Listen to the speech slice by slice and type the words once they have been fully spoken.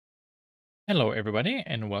Hello everybody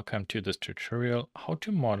and welcome to this tutorial how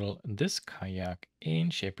to model this kayak in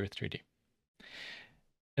Shapr3D.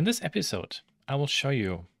 In this episode, I will show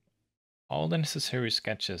you all the necessary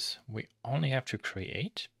sketches we only have to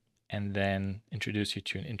create and then introduce you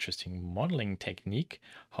to an interesting modeling technique,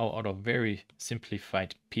 how out of very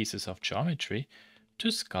simplified pieces of geometry to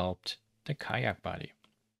sculpt the kayak body.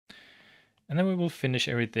 And then we will finish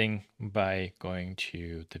everything by going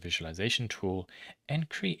to the visualization tool and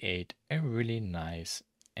create a really nice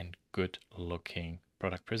and good looking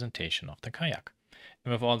product presentation of the kayak.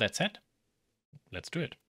 And with all that said, let's do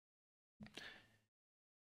it.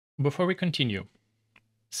 Before we continue,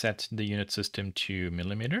 set the unit system to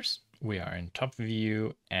millimeters. We are in top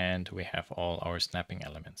view and we have all our snapping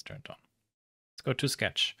elements turned on. Let's go to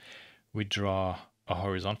sketch. We draw a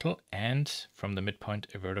horizontal and from the midpoint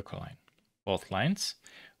a vertical line. Both lines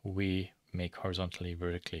we make horizontally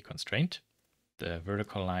vertically constrained. The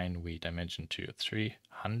vertical line we dimension to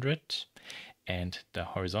 300 and the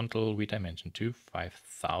horizontal we dimension to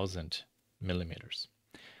 5000 millimeters.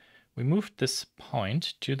 We moved this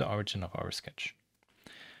point to the origin of our sketch.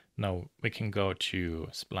 Now we can go to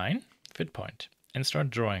spline, fit point, and start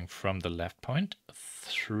drawing from the left point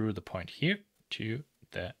through the point here to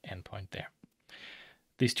the end point there.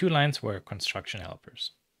 These two lines were construction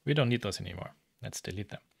helpers. We don't need those anymore. Let's delete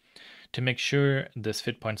them. To make sure this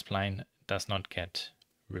fit point spline does not get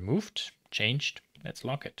removed, changed, let's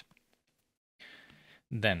lock it.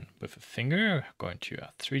 Then with a finger, going to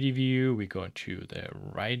a 3D view, we go to the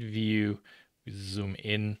right view, we zoom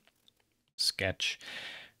in, sketch.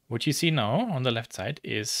 What you see now on the left side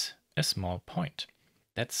is a small point.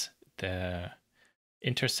 That's the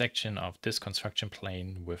intersection of this construction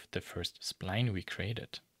plane with the first spline we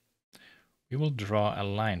created. We will draw a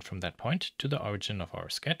line from that point to the origin of our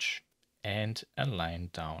sketch and a line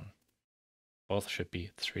down. Both should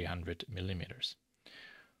be 300 millimeters.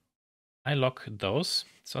 I lock those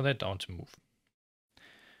so they don't move.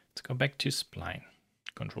 Let's go back to spline,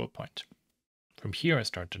 control point. From here I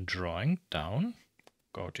start drawing down,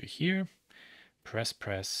 go to here,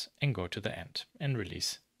 press, and go to the end and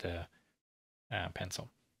release the pencil.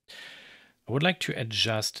 I would like to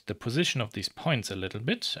adjust the position of these points a little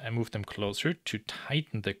bit. I move them closer to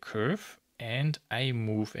tighten the curve, and I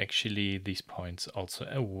move actually these points also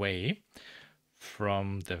away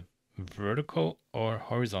from the vertical or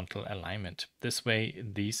horizontal alignment. This way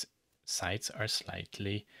these sides are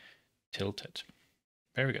slightly tilted.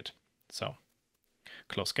 Very good. So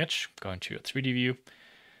close sketch, going to a 3D view.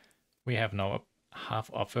 We have now a half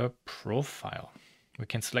of a profile. We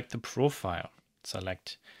can select the profile,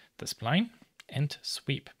 select the spline and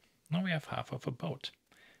sweep. Now we have half of a boat.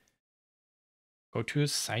 Go to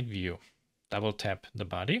side view, double tap the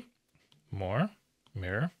body, more,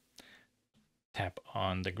 mirror, tap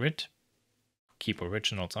on the grid, keep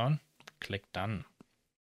originals on, click done.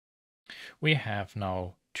 We have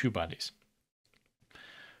now two bodies.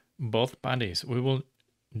 Both bodies we will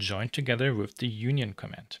join together with the union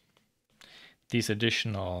command. These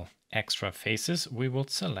additional extra faces we will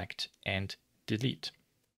select and delete.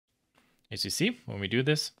 As you see, when we do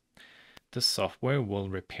this, the software will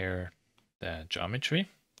repair the geometry.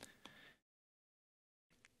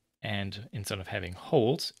 And instead of having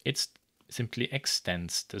holes, it simply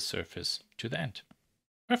extends the surface to the end.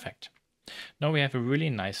 Perfect. Now we have a really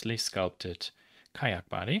nicely sculpted kayak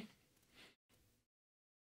body.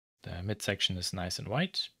 The midsection is nice and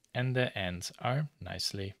white, and the ends are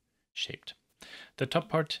nicely shaped. The top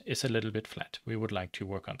part is a little bit flat. We would like to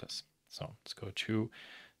work on this. So let's go to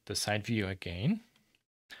the side view again.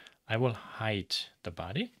 I will hide the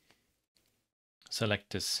body. Select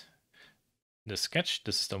this sketch.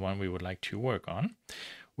 This is the one we would like to work on.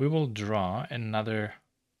 We will draw another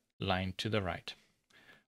line to the right.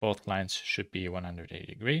 Both lines should be 180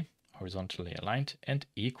 degree, horizontally aligned and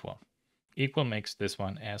equal. Equal makes this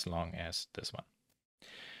one as long as this one.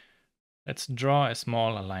 Let's draw a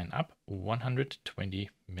small line up, 120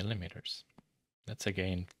 millimeters. That's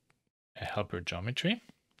again a helper geometry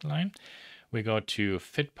line. We go to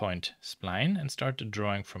fit point spline and start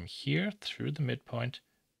drawing from here through the midpoint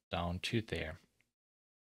down to there.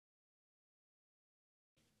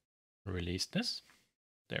 Release this.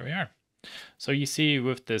 There we are. So you see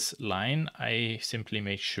with this line, I simply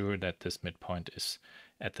make sure that this midpoint is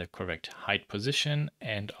at the correct height position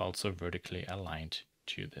and also vertically aligned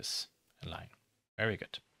to this line. Very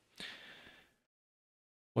good.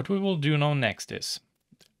 What we will do now next is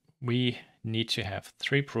we need to have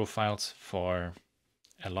 3 profiles for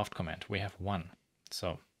a loft command. We have 1.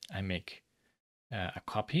 So I make a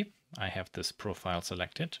copy. I have this profile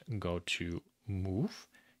selected. Go to move,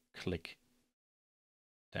 click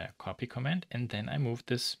the copy command, and then I move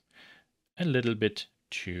this a little bit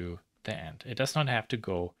to the end. It does not have to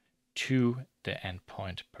go to the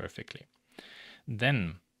endpoint perfectly.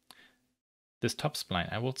 Then this top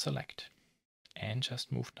spline I will select and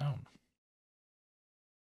just move down.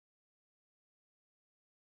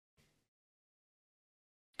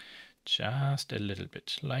 Just a little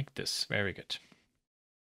bit like this. Very good.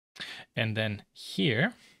 And then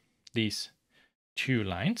here, these 2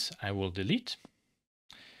 lines I will delete.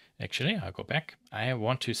 Actually, I'll go back. I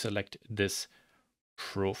want to select this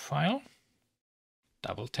profile.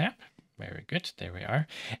 Double tap. Very good. There we are.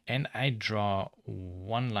 And I draw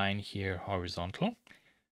 1 line here horizontal.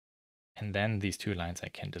 And then these 2 lines I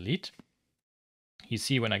can delete. You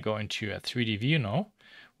see when I go into a 3D view now,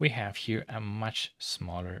 we have here a much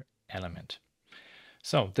smaller element.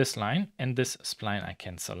 So this line and this spline I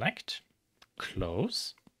can select,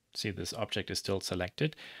 close. See, this object is still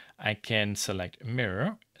selected. I can select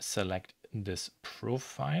mirror, select this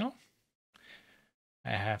profile.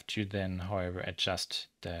 I have to then, however, adjust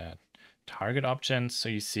the target options. So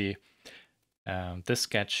you see this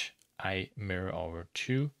sketch I mirror over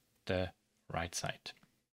to the right side.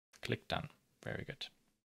 Click done. Very good.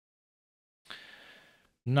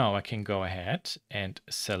 Now I can go ahead and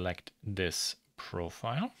select this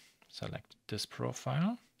profile, select this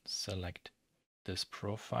profile, select this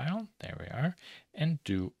profile, there we are, and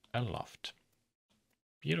do a loft.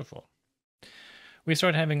 Beautiful. We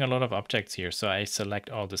start having a lot of objects here, so I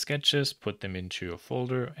select all the sketches, put them into a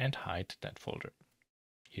folder, and hide that folder.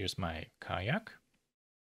 Here's my kayak.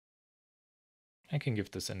 I can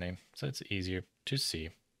give this a name, so it's easier to see.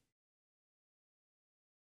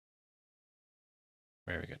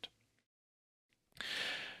 Very good.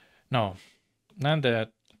 Now the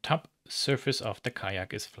top surface of the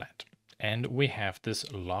kayak is flat. And we have this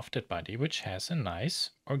lofted body, which has a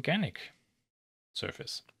nice organic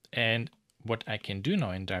surface. And what I can do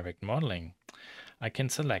now in direct modeling, I can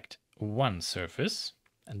select one surface,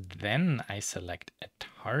 and then I select a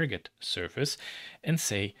target surface and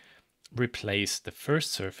say, replace the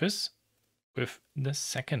first surface with the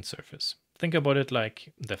second surface. Think about it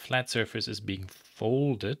like the flat surface is being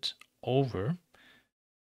folded over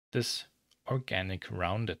this organic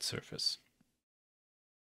rounded surface.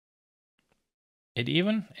 It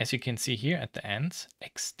even, as you can see here at the ends,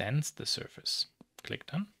 extends the surface. Click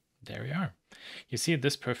done. There we are. You see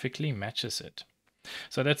this perfectly matches it.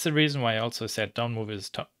 So that's the reason why I also said don't move it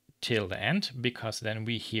till the end, because then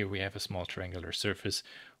we have a small triangular surface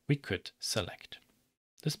we could select.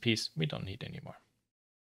 This piece we don't need anymore.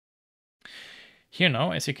 Here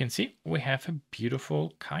now, as you can see, we have a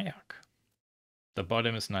beautiful kayak. The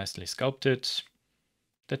bottom is nicely sculpted.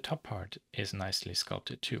 The top part is nicely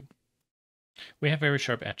sculpted too. We have very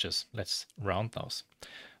sharp edges. Let's round those.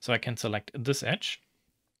 So I can select this edge,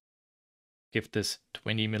 give this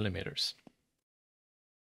 20 millimeters.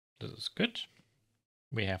 This is good.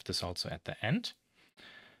 We have this also at the end.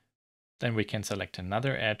 Then we can select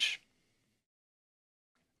another edge,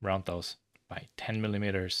 round those by 10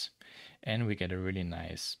 millimeters, and we get a really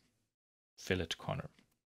nice fillet corner.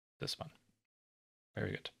 This one.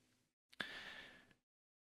 Very good.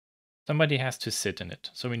 Somebody has to sit in it,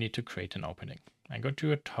 so we need to create an opening. I go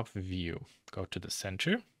to a top view, go to the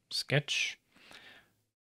center, sketch,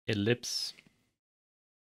 ellipse,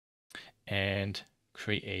 and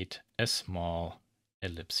create a small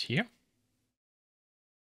ellipse here.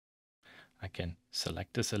 I can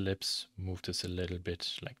select this ellipse, move this a little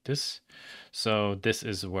bit like this. So this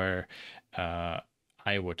is where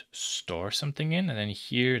I would store something in, and then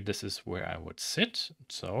here, this is where I would sit.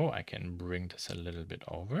 So I can bring this a little bit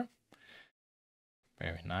over.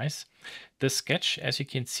 Very nice. The sketch, as you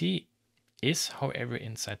can see, is, however,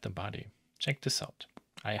 inside the body. Check this out.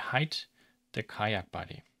 I hide the kayak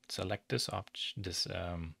body. Select this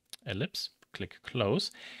ellipse, click close,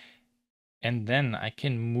 and then I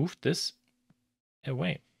can move this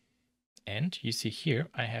away. And you see here,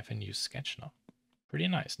 I have a new sketch now. Pretty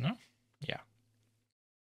nice, no? Yeah.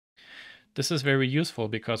 This is very useful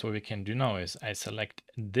because what we can do now is I select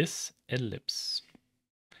this ellipse,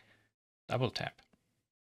 double tap.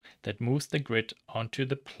 That moves the grid onto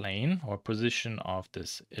the plane or position of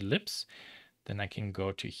this ellipse. Then I can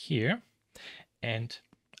go to here and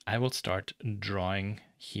I will start drawing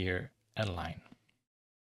here a line.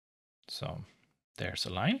 So there's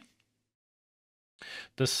a line.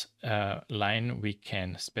 This line we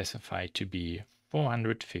can specify to be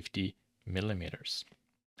 450 millimeters.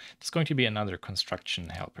 It's going to be another construction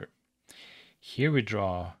helper. Here we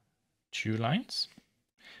draw 2 lines.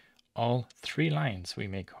 All 3 lines we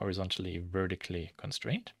make horizontally, vertically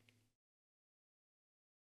constrained.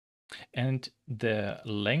 And the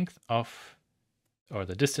length of, or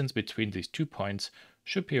the distance between these 2 points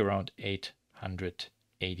should be around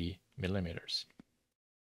 880 millimeters.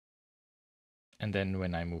 And then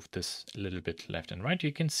when I move this a little bit left and right,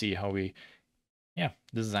 you can see how we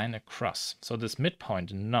design a cross. So this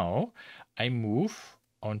midpoint now, I move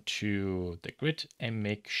onto the grid and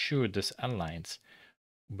make sure this aligns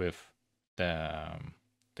with the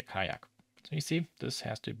kayak. So you see, this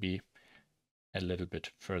has to be a little bit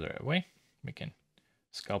further away. We can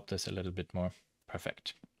sculpt this a little bit more.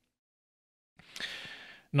 Perfect.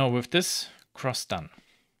 Now with this cross done,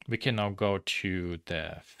 we can now go to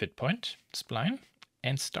the fit point spline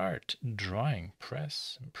and start drawing.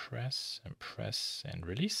 Press and press and press and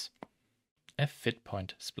release a fit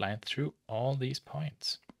point spline through all these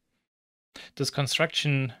points. This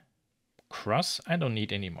construction cross I don't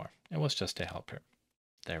need anymore. It was just a helper.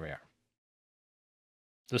 There we are.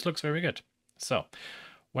 This looks very good. So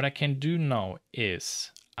what I can do now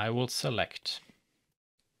is I will select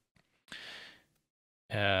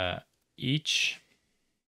each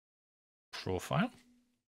profile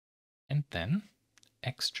and then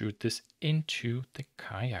extrude this into the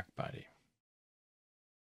kayak body.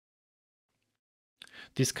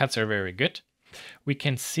 These cuts are very good. We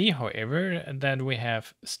can see, however, that we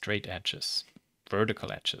have straight edges,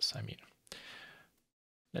 vertical edges, I mean.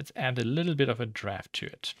 Let's add a little bit of a draft to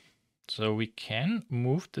it. So we can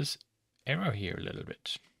move this arrow here a little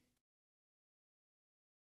bit.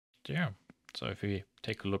 There. So if we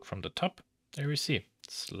take a look from the top, there we see,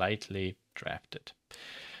 slightly drafted.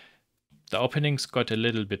 The openings got a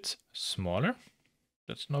little bit smaller.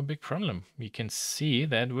 That's no big problem. We can see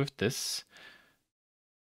that with this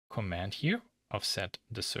command here, offset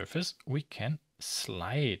the surface, we can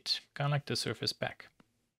slide kind of like the surface back.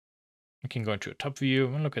 We can go into a top view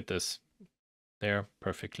and look at this. They're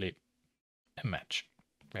perfectly a match.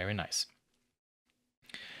 Very nice.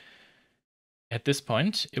 At this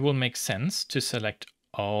point, it will make sense to select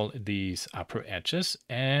all these upper edges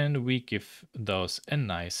and we give those a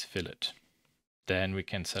nice fillet. Then we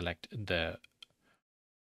can select the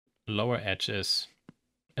lower edges,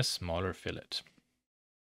 a smaller fillet.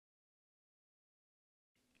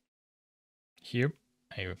 Here,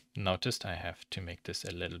 I noticed I have to make this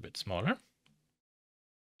a little bit smaller.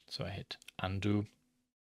 So I hit undo.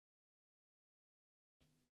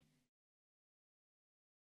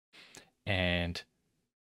 And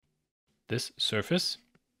this surface,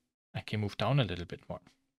 I can move down a little bit more.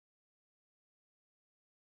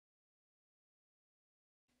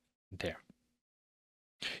 There.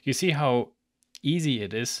 You see how easy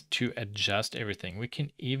it is to adjust everything. We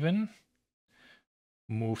can even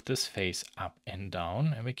move this face up and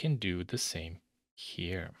down, and we can do the same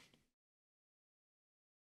here.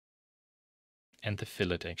 And the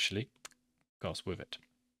fillet actually goes with it.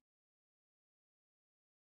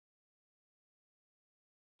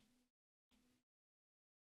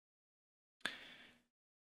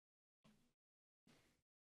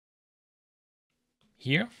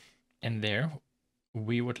 Here and there,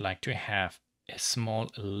 we would like to have a small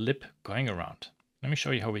lip going around. Let me show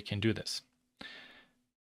you how we can do this.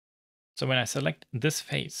 So when I select this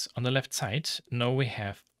face on the left side, now we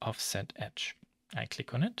have offset edge. I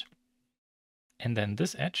click on it, and then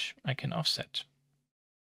this edge I can offset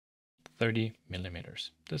 30 millimeters.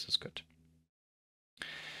 This is good.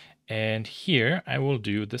 And here I will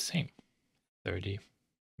do the same, 30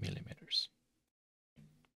 millimeters.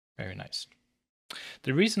 Very nice.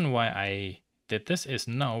 The reason why I did this is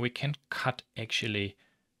now we can cut actually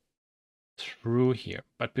through here.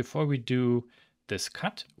 But before we do this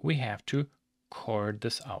cut, we have to chord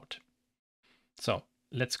this out. So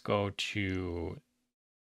let's go to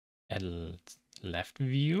a left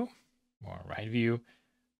view or right view.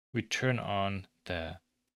 We turn on the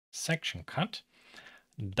section cut,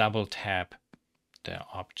 double tap the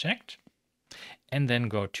object, and then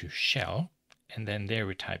go to shell. And then there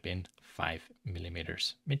we type in 5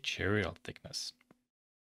 millimeters material thickness.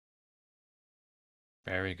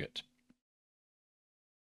 Very good.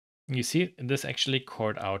 You see, this actually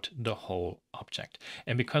chord out the whole object.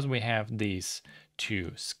 And because we have these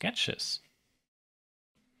two sketches,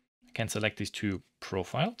 I can select these two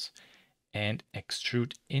profiles and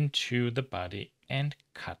extrude into the body and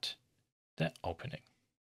cut the opening.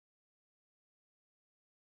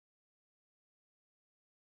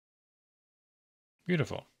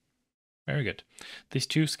 Beautiful. Very good. These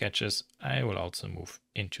two sketches I will also move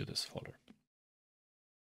into this folder.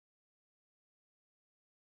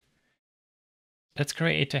 Let's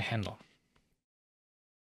create a handle.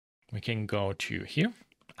 We can go to here.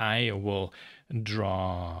 I will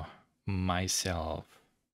draw myself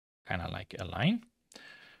kind of like a line.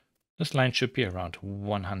 This line should be around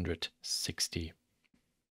 160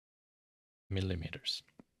 millimeters.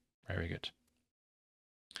 Very good.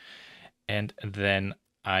 And then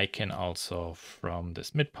I can also, from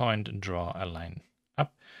this midpoint, draw a line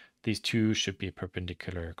up. These two should be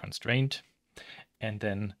perpendicular constraint. And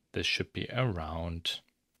then this should be around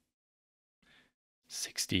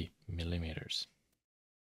 60 millimeters.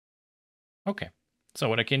 Okay, so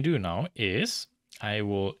what I can do now is I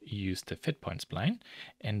will use the fit point spline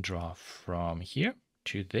and draw from here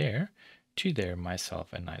to there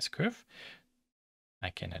myself a nice curve. I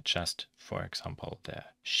can adjust, for example, the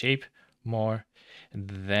shape more.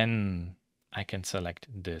 Then I can select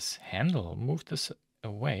this handle, move this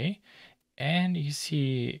away, and you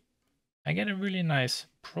see I get a really nice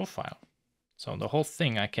profile. So the whole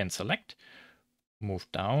thing I can select, move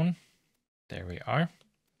down. There we are.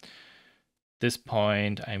 This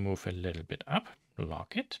point I move a little bit up,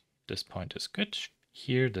 lock it. This point is good.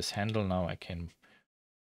 Here, this handle now I can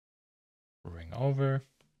bring over.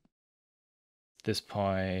 This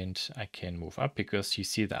point I can move up because you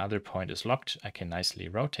see the other point is locked. I can nicely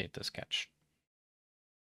rotate the sketch.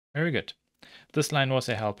 Very good. This line was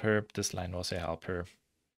a helper. This line was a helper.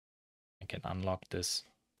 I can unlock this.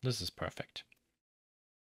 This is perfect.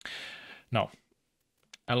 Now,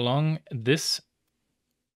 along this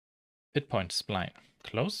fit point spline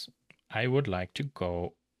close, I would like to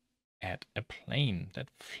go add a plane that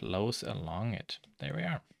flows along it. There we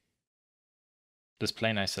are. This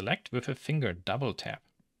plane I select with a finger double tap.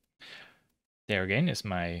 There again is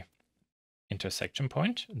my intersection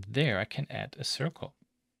point. There I can add a circle.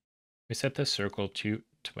 We set the circle to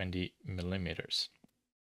 20 millimeters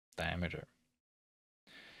diameter.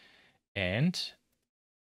 And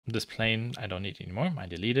this plane I don't need anymore. I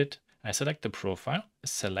delete it. I select the profile,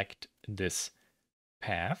 select this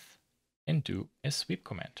path, and do a sweep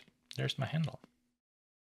command. There's my handle.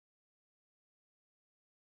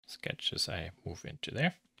 Sketches I move into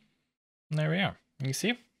there. And there we are. You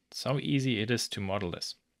see, so easy it is to model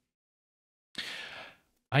this.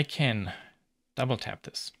 I can double tap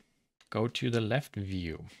this. Go to the left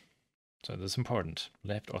view. So this is important.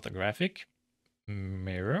 Left orthographic,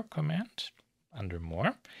 mirror command, under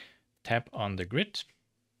more, tap on the grid,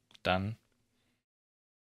 done.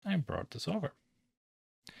 I brought this over.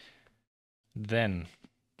 Then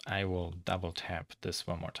I will double tap this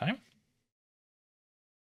one more time.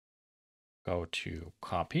 Go to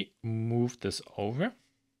copy, move this over.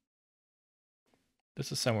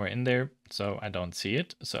 This is somewhere in there, so I don't see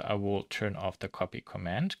it. So I will turn off the copy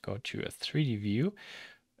command, go to a 3D view,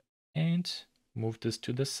 and move this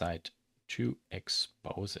to the side to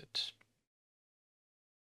expose it.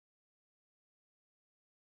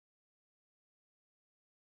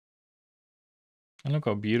 And look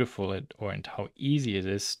how beautiful it, and how easy it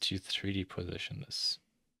is to 3D position this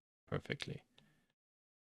perfectly.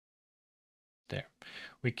 There.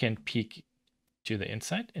 We can peek to the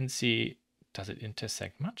inside and see, does it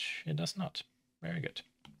intersect much? It does not. Very good.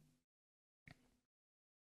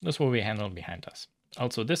 This will be handled behind us.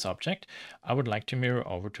 Also, this object, I would like to mirror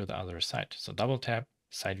over to the other side. So double tap,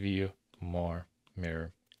 side view, more,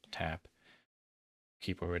 mirror, tap,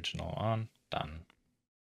 keep original on, done.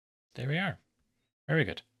 There we are. Very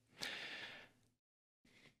good.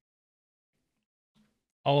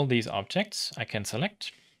 All these objects I can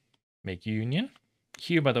select, make union.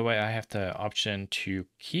 Here, by the way, I have the option to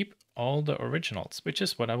keep all the originals, which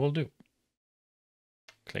is what I will do.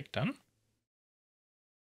 Click done.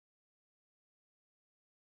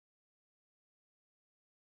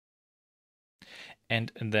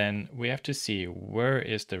 And then we have to see where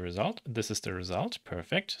is the result. This is the result.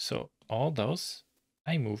 Perfect. So all those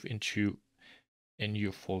I move into a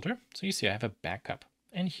new folder. So you see I have a backup.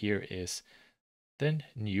 And here is the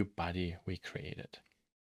new body we created.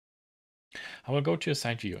 I will go to a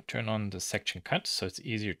side view, turn on the section cut so it's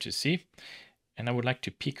easier to see. And I would like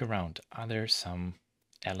to peek around. Are there some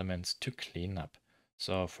elements to clean up?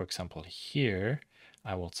 So for example, here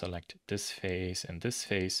I will select this face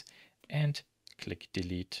and click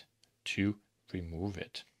delete to remove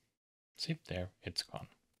it. See, there it's gone.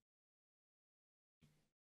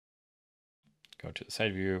 Go to the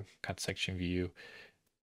side view, cut section view.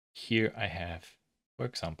 Here I have, for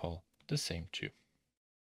example, the same two.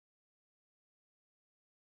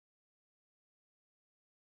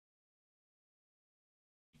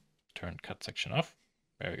 Turn cut section off.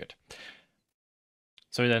 Very good.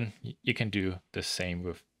 So then you can do the same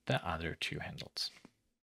with the other two handles.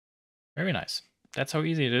 Very nice. That's how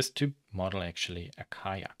easy it is to model actually a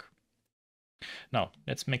kayak. Now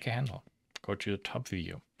let's make a handle. Go to the top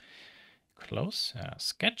view. Close,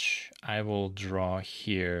 sketch. I will draw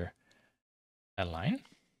here a line.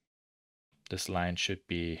 this line should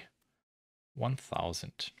be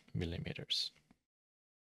 1000 millimeters.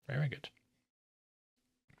 Very good.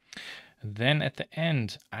 Then at the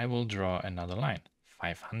end, I will draw another line,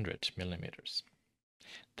 500 millimeters.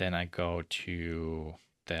 Then I go to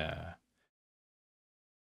the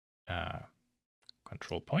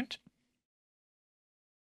control point.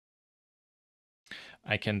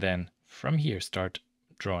 I can then from here start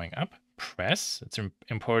drawing up, press. It's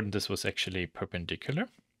important this was actually perpendicular.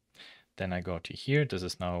 Then I go to here. This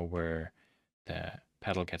is now where the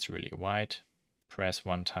pedal gets really wide. Press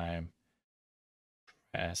one time,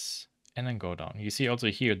 press, and then go down. You see also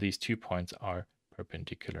here these 2 points are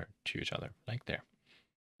perpendicular to each other, like there.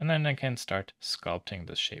 And then I can start sculpting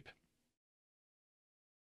this shape.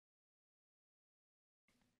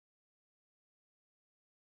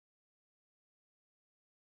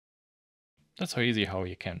 That's how easy how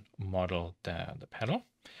you can model the pedal.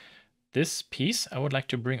 This piece I would like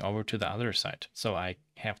to bring over to the other side. So I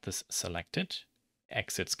have this selected,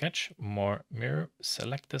 exit sketch, more mirror,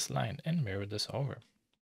 select this line and mirror this over.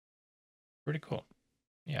 Pretty cool.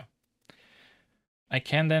 Yeah. I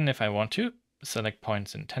can then, if I want to, select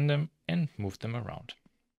points in tandem and move them around.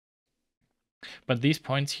 But these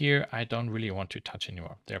points here, I don't really want to touch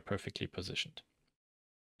anymore. They're perfectly positioned.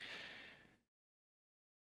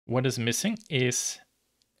 What is missing is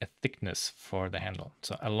a thickness for the handle.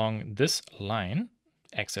 So along this line,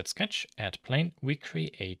 exit sketch, add plane, we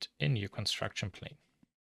create a new construction plane.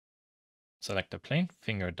 Select the plane,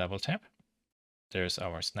 finger double tap. There's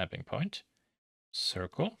our snapping point.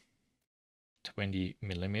 Circle, 20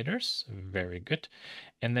 millimeters, very good.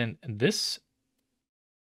 And then this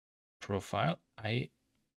profile, I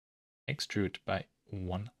extrude by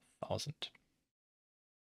 1000.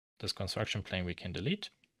 This construction plane we can delete.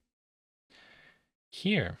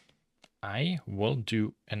 Here, I will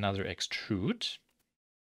do another extrude.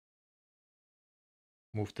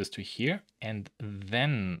 Move this to here, and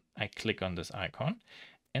then I click on this icon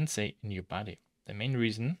and say new body. The main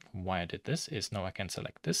reason why I did this is now I can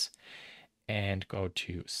select this and go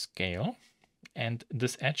to scale, and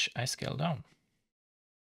this edge I scale down.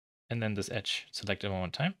 And then this edge selected one more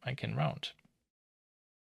time, I can round.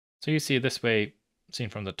 So you see this way, seen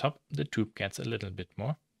from the top, the tube gets a little bit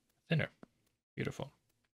more thinner. Beautiful.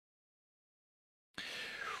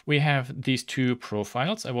 We have these two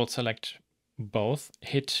profiles. I will select both,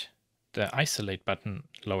 hit the isolate button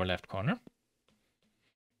lower left corner.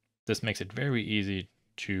 This makes it very easy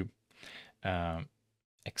to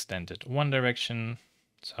extend it one direction,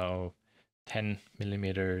 so 10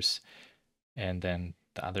 millimeters, and then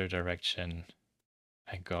the other direction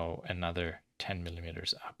I go another 10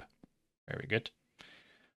 millimeters up. Very good.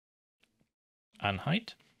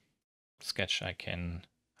 Unhide. Sketch I can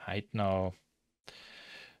hide now.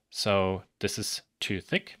 So this is too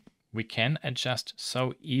thick. We can adjust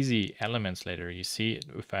so easy elements later. You see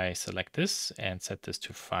if I select this and set this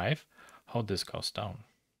to 5, how this goes down.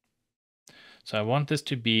 So I want this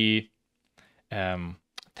to be 10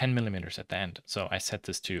 millimeters at the end. So I set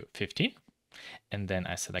this to 15, and then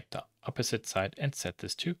I select the opposite side and set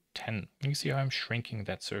this to 10. You can see how I'm shrinking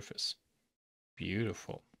that surface.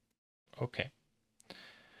 Beautiful. Okay.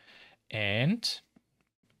 And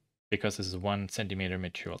because this is 1 centimeter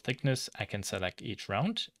material thickness, I can select each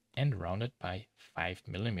round and round it by 5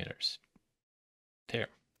 millimeters. There.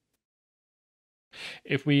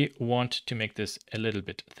 If we want to make this a little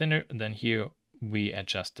bit thinner, then here we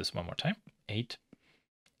adjust this one more time, 8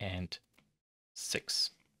 and 6.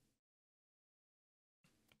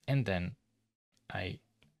 And then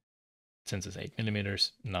since it's 8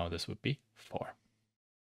 millimeters, now this would be 4.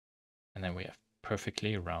 And then we have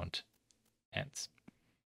perfectly round ends.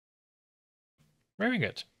 Very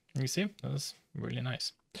good. You see, that is really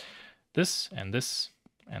nice. This and this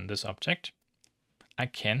and this object, I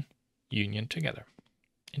can union together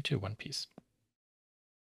into one piece.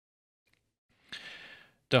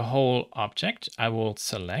 The whole object I will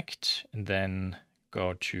select and then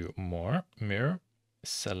go to more, mirror,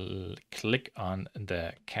 click on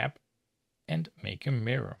the cap and make a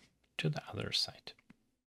mirror to the other side.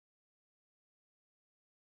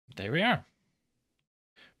 There we are.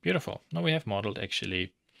 Beautiful. Now we have modeled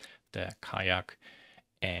actually the kayak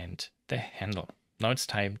and the handle. Now it's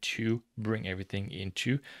time to bring everything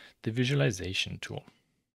into the visualization tool.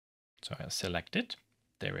 So I'll select it.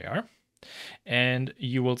 There we are. And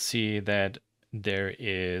you will see that there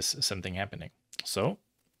is something happening. So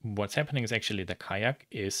what's happening is actually the kayak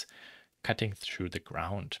is cutting through the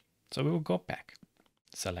ground. So we will go back,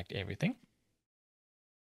 select everything,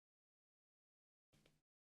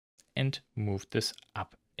 and move this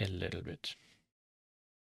up a little bit.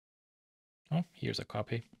 Oh, here's a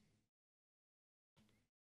copy.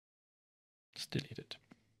 Just delete it.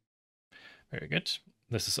 Very good.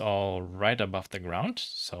 This is all right above the ground,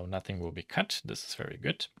 so nothing will be cut. This is very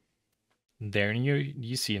good. There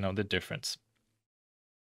you see now the difference.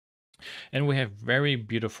 And we have very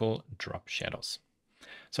beautiful drop shadows.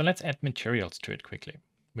 So let's add materials to it quickly.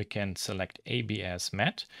 We can select ABS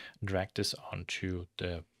matte, drag this onto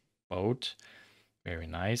the boat. Very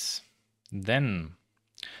nice. Then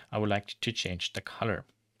I would like to change the color.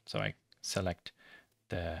 So I select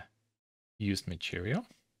the used material.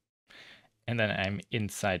 And then I'm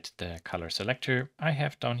inside the color selector. I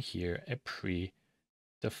have down here a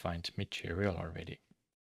predefined material already.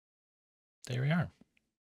 There we are.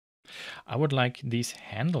 I would like these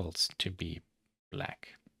handles to be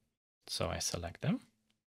black. So I select them,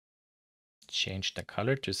 change the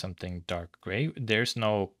color to something dark gray. There's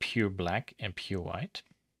no pure black and pure white.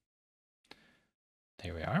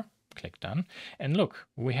 There we are. Click done. And look,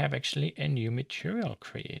 we have actually a new material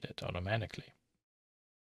created automatically.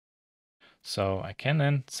 So I can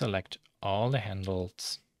then select all the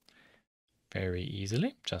handles very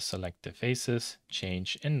easily. Just select the faces,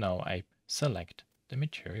 change, and now I select the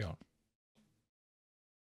material.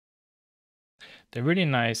 The really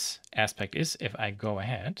nice aspect is if I go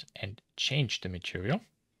ahead and change the material,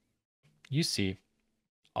 you see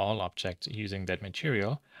all objects using that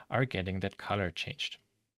material are getting that color changed.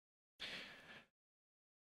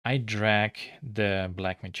 I drag the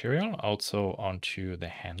black material also onto the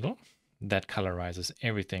handle. That colorizes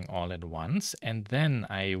everything all at once. And then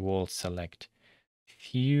I will select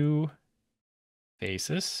few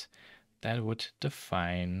faces that would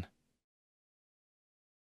define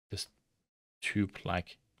this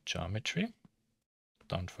tube-like geometry.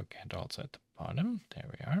 Don't forget also at the bottom. There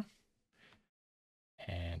we are.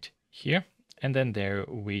 And here. And then there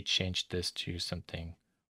we change this to something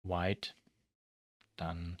white.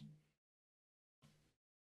 Done.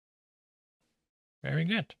 Very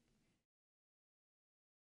good.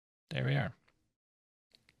 There we are.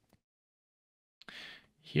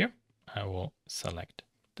 Here I will select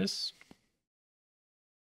this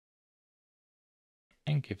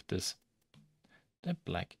and give this the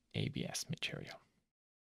black ABS material.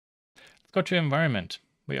 Let's go to environment.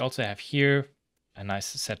 We also have here a nice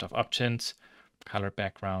set of options: color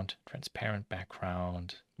background, transparent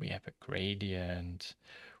background. We have a gradient.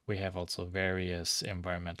 We have also various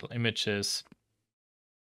environmental images.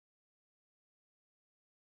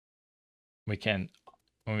 We can,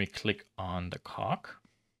 when we click on the cog,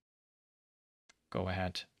 go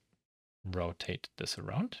ahead, rotate this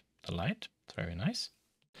around the light. It's very nice.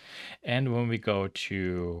 And when we go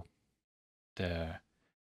to the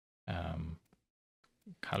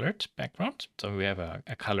colored background, so we have a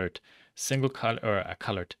colored single color or a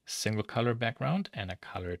colored single color background and a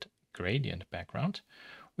colored gradient background,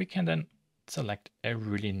 we can then select a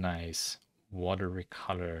really nice watery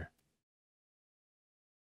color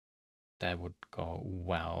that would go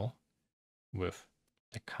well with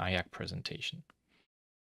the kayak presentation.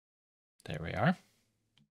 There we are.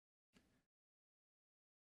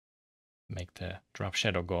 Make the drop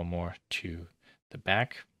shadow go more to the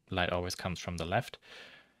back. Light always comes from the left.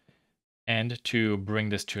 And to bring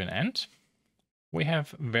this to an end, we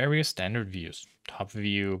have various standard views: top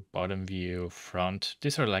view, bottom view, front.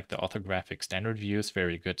 These are like the orthographic standard views,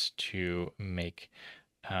 very good to make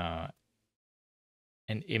an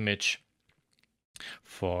image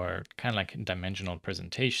for kind of like dimensional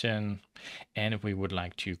presentation. And if we would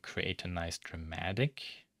like to create a nice dramatic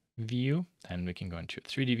view, then we can go into a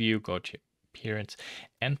 3D view, go to appearance,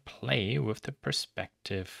 and play with the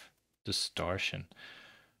perspective distortion.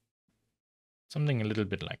 Something a little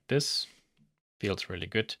bit like this feels really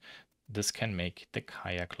good. This can make the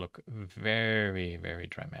kayak look very, very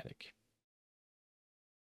dramatic.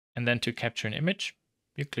 And then to capture an image,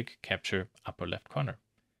 you click capture upper left corner.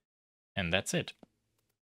 And that's it.